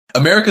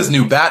America's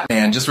new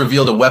Batman just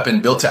revealed a weapon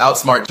built to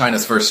outsmart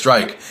China's first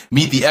strike.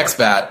 Meet the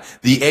X-Bat,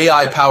 the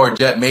AI-powered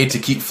jet made to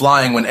keep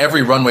flying when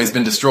every runway's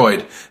been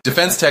destroyed.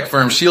 Defense tech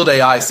firm Shield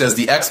AI says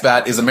the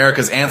X-Bat is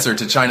America's answer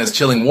to China's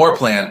chilling war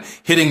plan,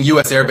 hitting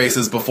U.S. air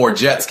bases before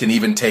jets can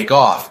even take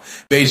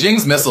off.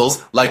 Beijing's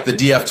missiles, like the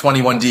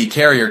DF-21D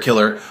carrier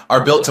killer,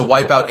 are built to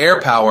wipe out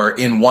air power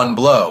in one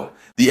blow.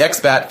 The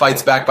X-Bat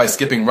fights back by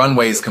skipping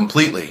runways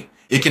completely.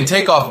 It can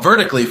take off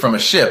vertically from a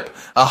ship,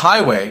 a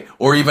highway,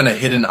 or even a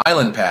hidden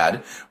island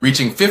pad,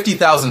 reaching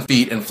 50,000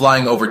 feet and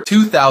flying over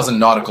 2,000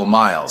 nautical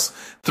miles.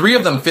 3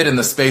 of them fit in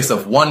the space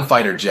of one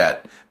fighter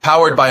jet.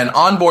 Powered by an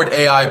onboard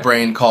AI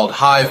brain called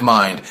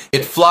Hivemind,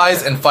 it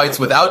flies and fights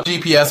without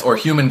GPS or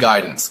human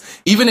guidance,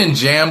 even in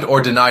jammed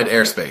or denied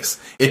airspace.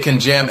 It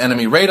can jam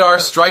enemy radar,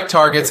 strike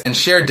targets, and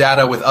share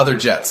data with other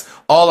jets,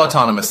 all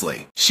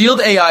autonomously. Shield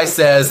AI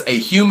says a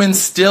human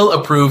still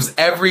approves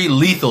every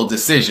lethal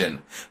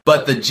decision,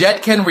 but the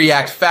jet can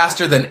react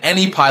faster than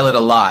any pilot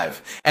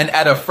alive. And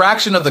at a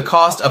fraction of the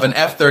cost of an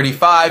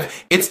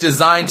F-35, it's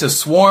designed to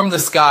swarm the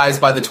skies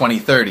by the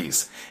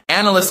 2030s.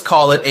 Analysts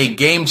call it a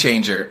game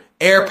changer,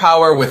 air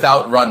power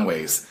without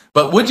runways.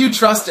 But would you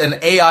trust an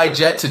AI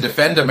jet to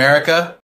defend America?